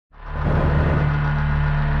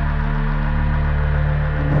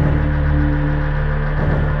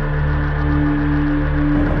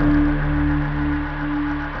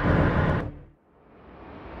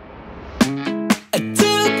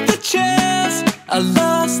I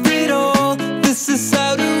lost it all. This is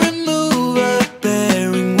how to remove a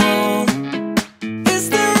bearing wall. Is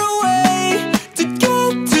there a way to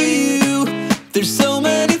get to you? There's so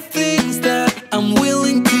many things that I'm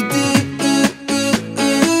willing to do.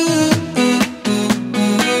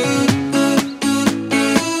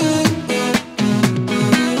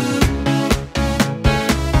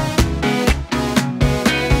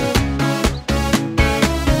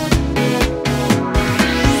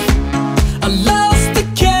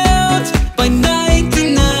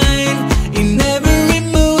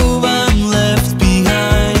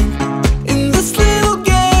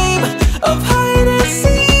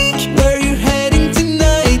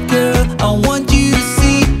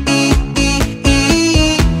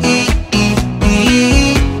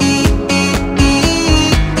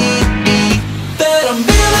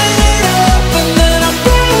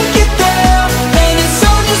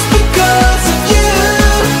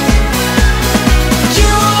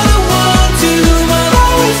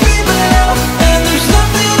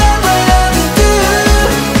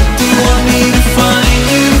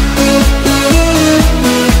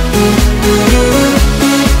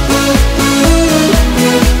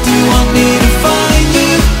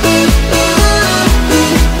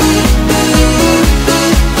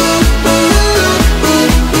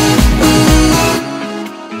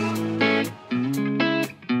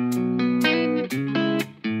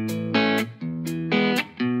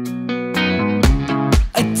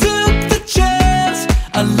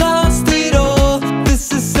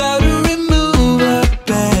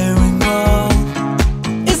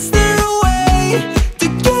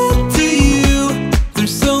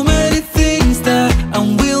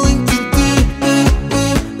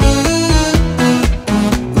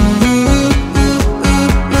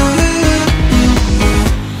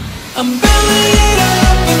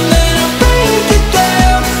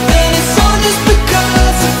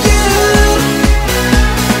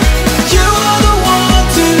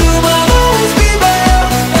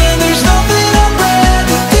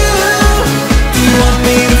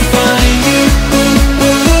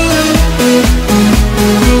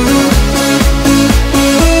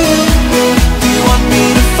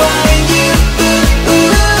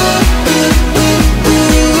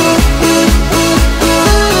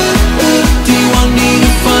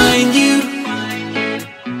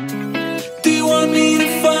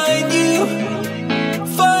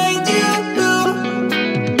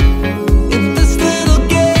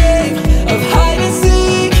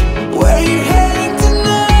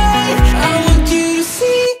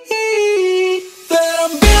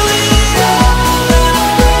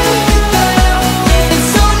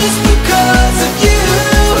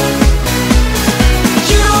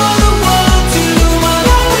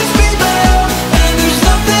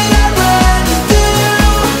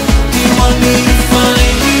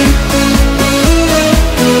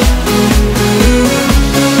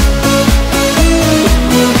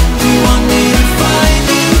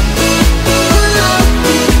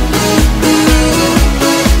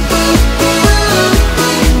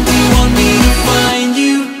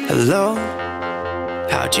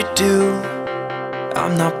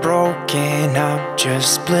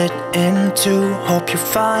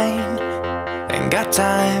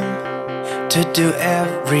 To do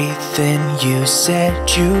everything you said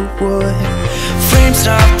you would. Frames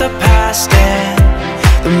of the past and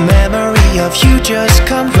the memory of you just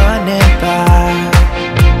come running by.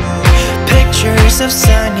 Pictures of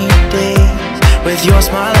sunny days with your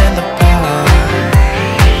smile in the bar.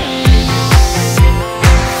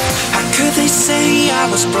 How could they say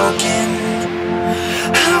I was broken?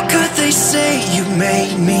 How could they say you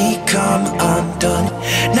made me come undone?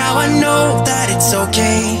 Now I know that it's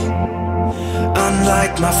okay.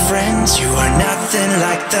 Unlike my friends, you are nothing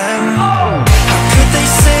like them. How could they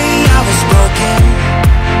say I was broken?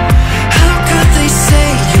 How could they say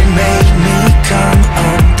you made me come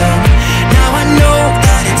undone? Now I know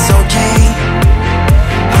that it's okay.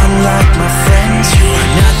 Unlike my friends, you are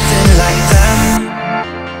nothing like them.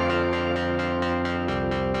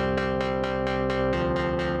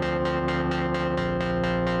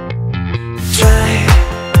 Try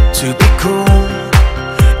to be cool,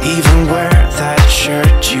 even wear that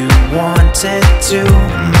shirt you wanted to.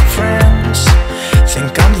 My friends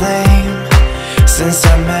think I'm lame. Since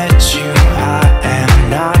I met you, I am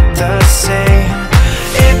not the same.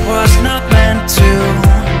 It was not meant to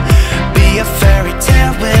be a fairy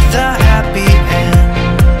tale with a happy end.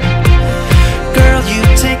 Girl, you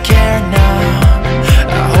take care now.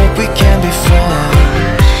 I hope we can be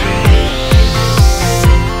friends.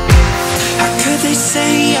 How could they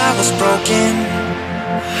say I was broken?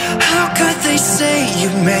 How could they say you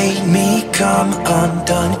made made me come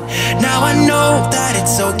undone. Now I know that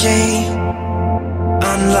it's okay.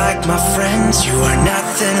 Unlike my friends, you are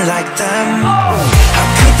nothing like them. How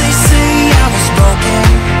could they say I was broken?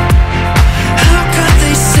 How could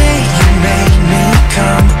they say you made me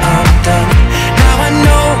come undone? Now I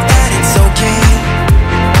know that it's okay.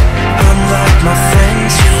 Unlike my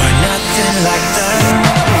friends, you are nothing like them.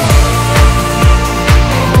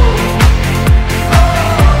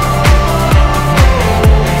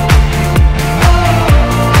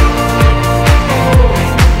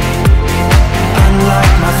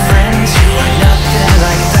 Unlike my friends, you are nothing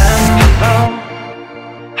like them. Oh,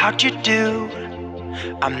 how'd you do?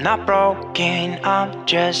 I'm not broken, I'm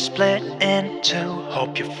just split in two.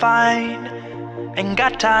 Hope you're fine, ain't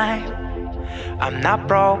got time. I'm not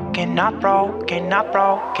broken, not broken, not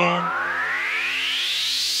broken.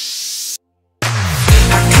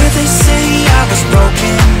 How could they say I was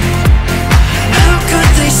broken? How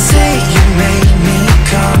could they say you made me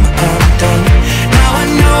come undone? Now I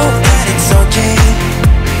know that it's okay.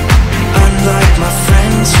 Unlike my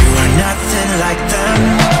friends, you are nothing like them.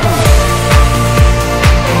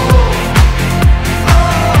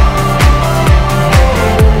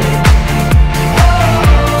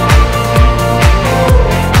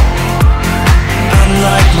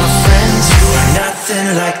 Unlike my friends, you are nothing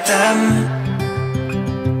like them.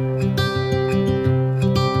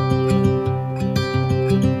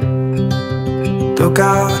 Look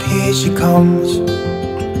out, here she comes,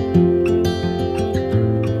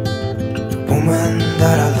 the woman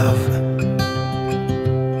that I love.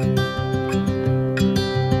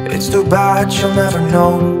 It's too bad she'll never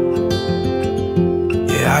know.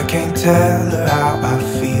 Yeah, I can't tell her how I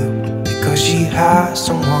feel, because she has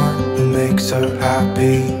someone who makes her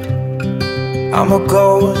happy. I'm a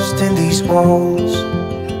ghost in these walls,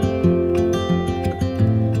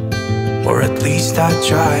 or at least I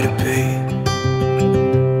try to be.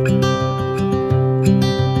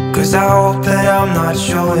 'Cause I hope that I'm not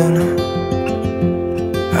showing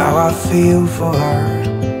how I feel for her,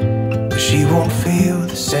 but she won't feel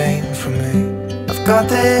the same for me. I've got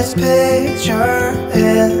this picture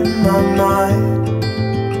in my mind.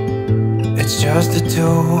 It's just the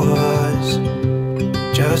two of us,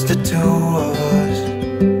 just the two of us.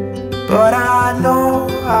 But I know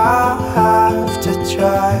I'll have to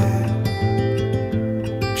try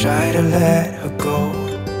to let her go,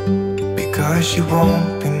 because she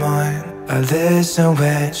won't be mine. I listen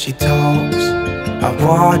when she talks, I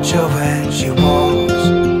watch her when she walks.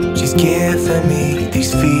 She's giving me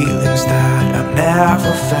these feelings that I've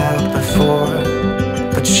never felt before,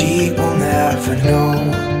 but she will never know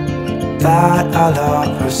that I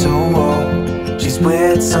love her so well. She's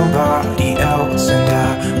with somebody else and I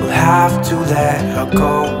will have to let her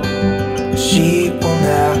go. She will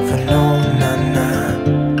never know, na-na,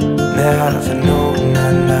 never know,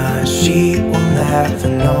 na-na. She will never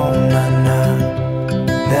know, na-na,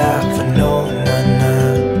 never know, na-na.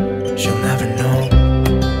 She'll never know.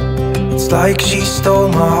 It's like she stole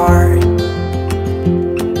my heart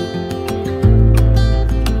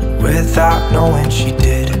without knowing she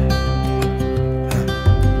did.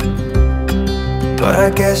 But I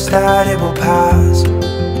guess that it will pass.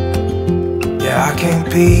 Yeah, I can't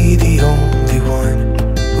be the only one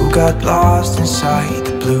who got lost inside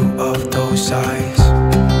the blue of those eyes.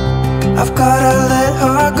 I've gotta let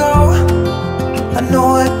her go, I know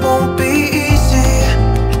it won't be easy.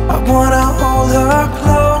 I wanna hold her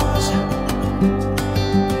close,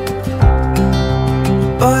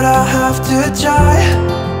 but I have to try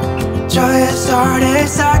as hard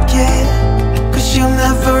as I can, 'cause she'll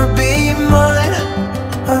never be mine.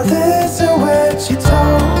 I listen when she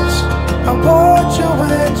talks, I watch her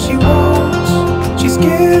when she walks. She's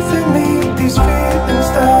giving me these feelings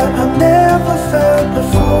that I've never felt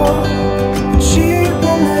before. She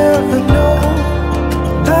will never know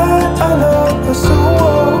that I love her so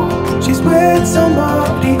well. She's with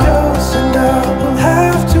somebody else and I will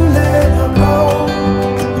have to let her go.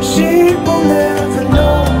 She will never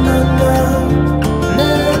know, na-na,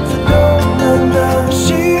 never know, na-na.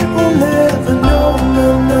 She will never know,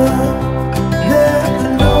 na-na, never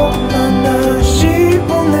know, na-na. She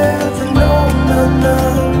will never know, na-na,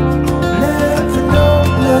 never know,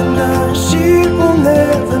 na-na. She will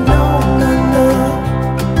never know, na-na,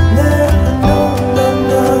 never know,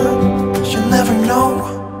 na-na. She'll never know.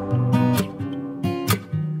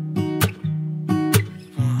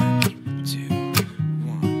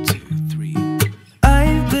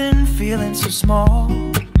 Feeling so small,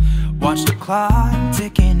 watch the clock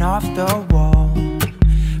ticking off the wall,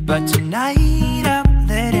 but tonight I'm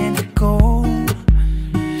letting it go.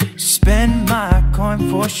 Spend my coin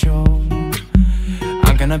for sure.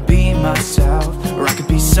 I'm gonna be myself, or I could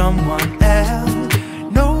be someone else.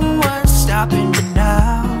 No one's stopping me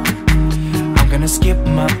now. I'm gonna skip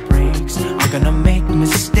my breaks, I'm gonna make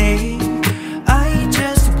mistakes. I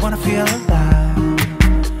just wanna feel alive.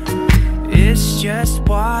 It's just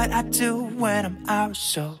what I do when I'm out,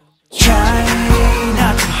 so try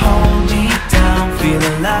not to hold me down. Feel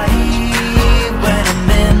alive when I'm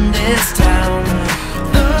in this town.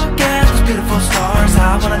 Look at those beautiful stars.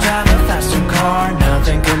 I wanna drive a faster car.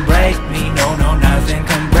 Nothing can break me, no, no, nothing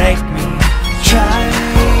can break me. Try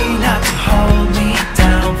not to hold me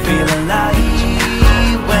down. Feel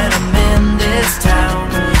alive when I'm in this town.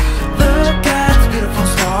 Look at those beautiful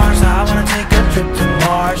stars. I wanna take a trip to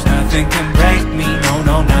Mars. Nothing can break me, no,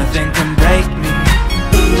 no, nothing can break me.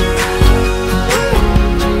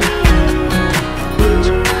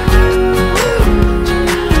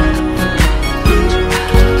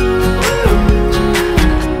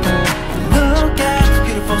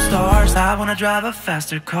 I wanna drive a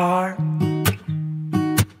faster car.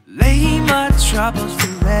 Lay my troubles to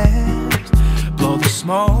rest. Blow the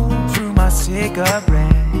smoke through my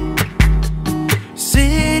cigarette.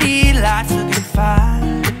 City lights looking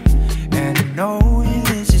fine, and I know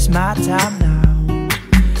this is my time now.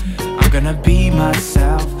 I'm gonna be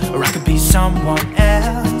myself, or I could be someone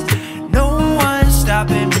else. No one's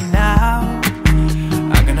stopping me now.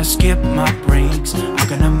 I'm gonna skip my breaks, I'm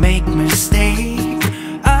gonna make mistakes.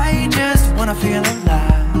 I just wanna feel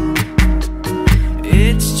alive.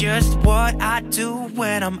 It's just what I do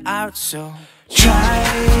when I'm out, so try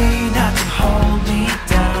not to hold me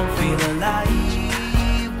down. Feel alive.